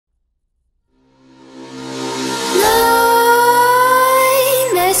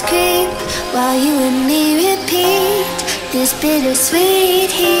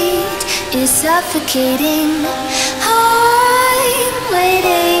bittersweet heat is suffocating. I'm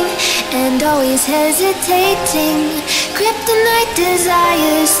waiting and always hesitating. Kryptonite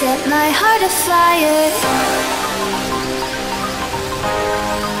desires set my heart afire.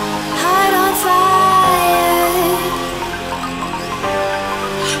 Heart on fire.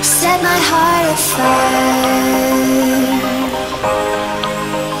 Set my heart afire.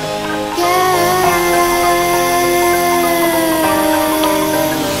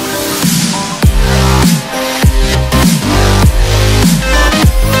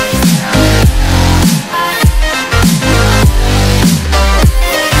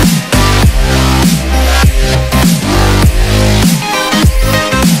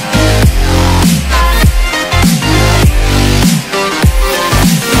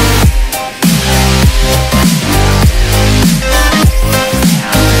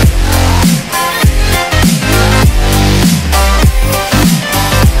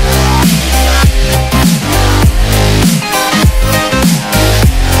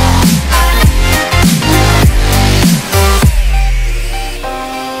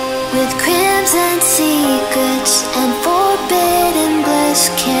 With crimson secrets and forbidden bliss,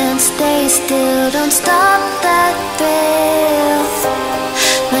 can't stay still, don't stop that thrill.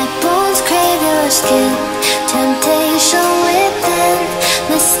 My bones crave your skin, temptation within,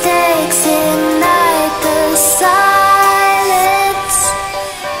 mistakes ignite the silence.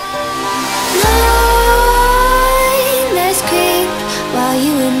 Nightmares creep while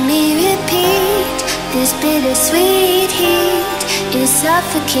you and me repeat. This bittersweet heat is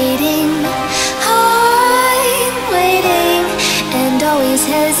suffocating. I'm waiting and always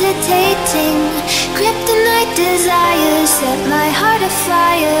hesitating. Kryptonite desires set my heart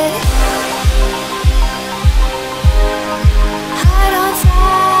afire. Heart on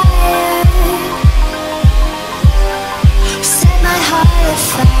fire. Set my heart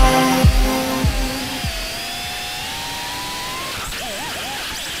afire.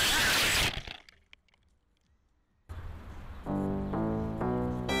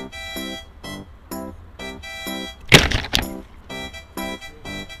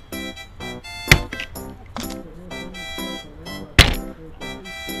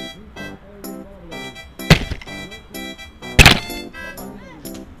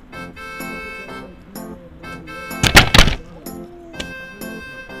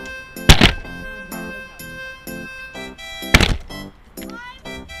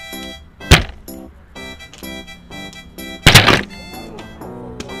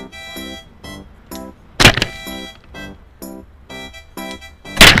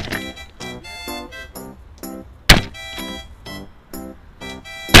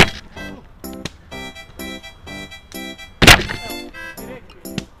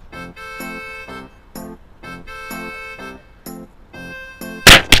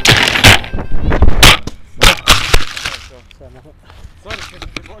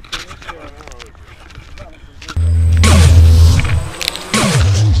 Sorry,